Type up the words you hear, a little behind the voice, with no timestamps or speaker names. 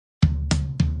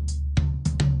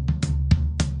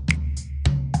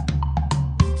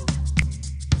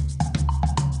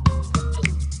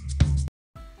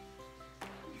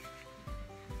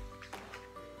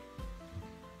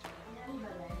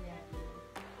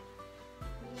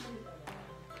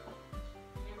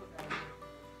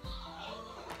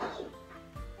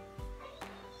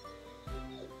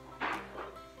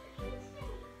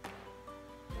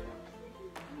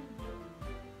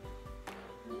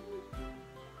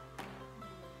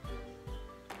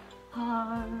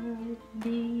Heart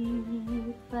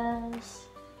beat fast,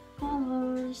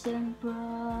 colors and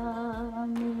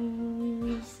promises.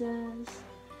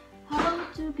 How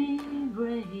to be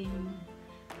brave?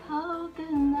 How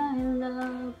can I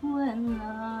love when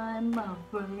I'm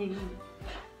afraid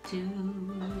to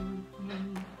be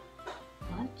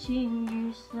watching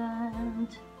you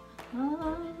stand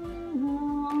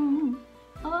alone?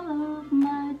 All of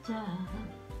my doubt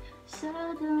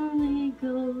suddenly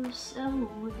goes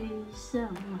away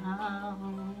somehow.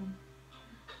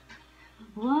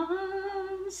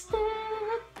 One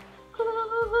step closer.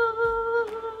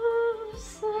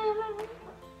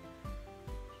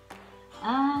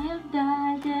 I have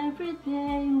died every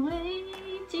day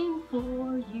waiting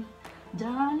for you.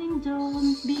 Darling,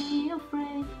 don't be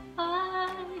afraid. I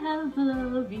have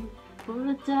loved you for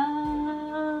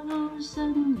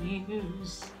 1,000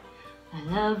 years. I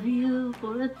love you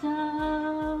for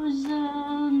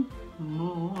 1,000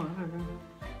 more.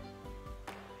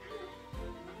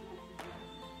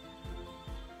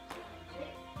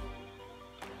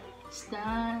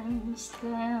 Stand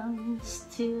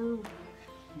still,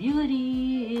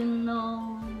 beauty in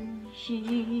all she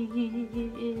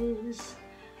is.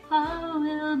 I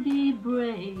will be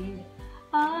brave,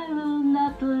 I will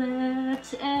not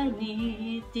let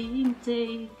anything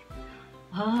take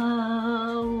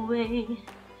away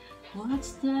what's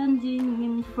standing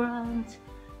in front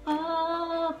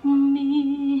of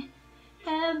me.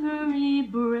 Every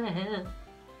breath,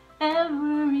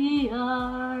 every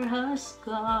hour has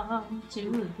come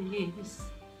to this.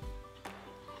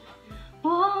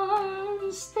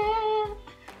 One step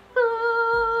closer.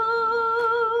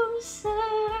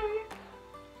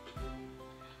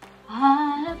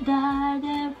 I have died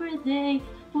every day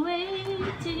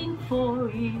waiting for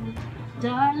you.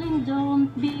 Darling,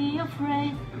 don't be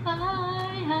afraid.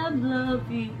 I have loved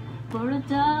you for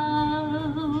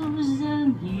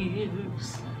 1,000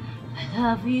 years. I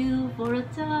love you for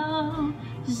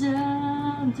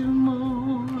 1,000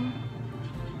 more.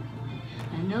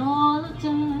 And all the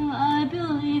time I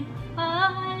believe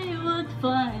I would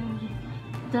find you.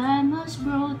 Time has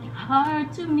brought your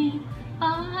heart to me.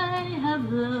 I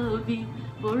have loved you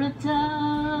for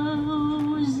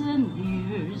 1,000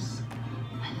 years.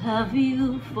 I love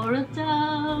you for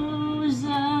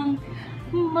 1,000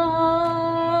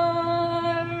 more.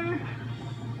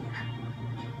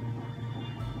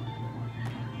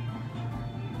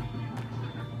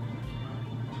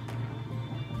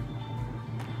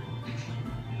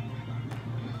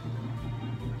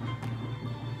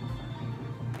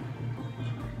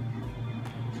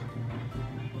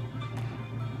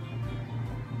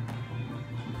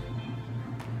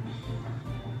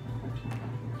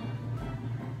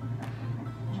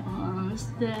 One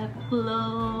step closer.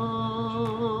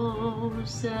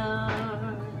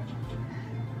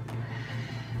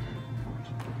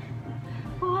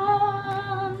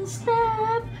 One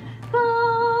step closer.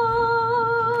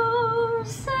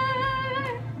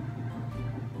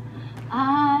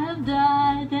 I've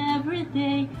died every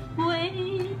day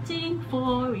waiting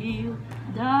for you.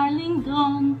 Darling,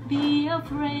 don't be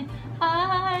afraid.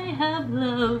 I have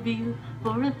loved you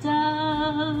for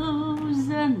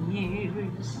 1,000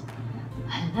 years.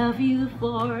 I love you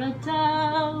for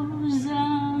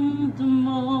 1,000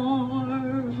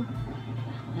 more.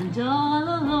 And all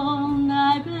along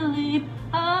I believe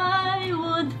I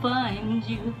would find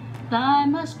you.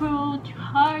 Time has brought your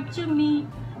heart to me.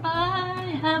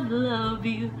 I have loved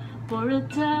you for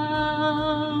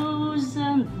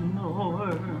 1,000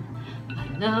 more. I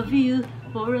love you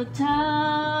for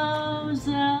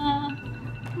 1,000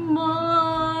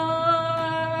 more.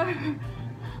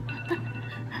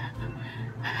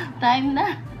 Time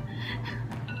na.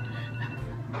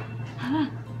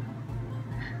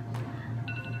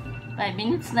 5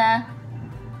 minutes na.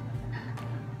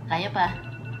 Kaya pa.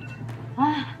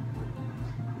 Ah.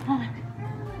 Ah.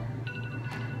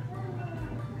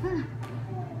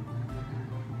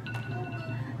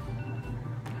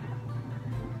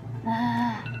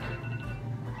 Ah.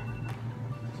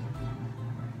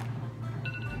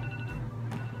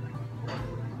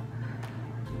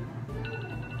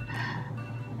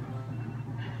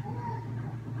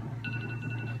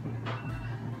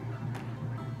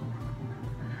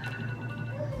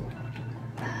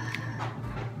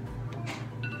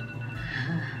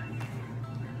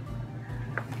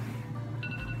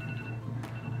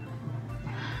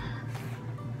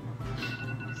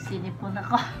 Sinipon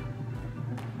ako.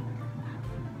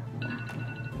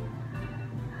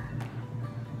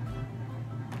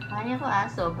 Kaya ko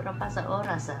sobra pa sa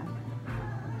oras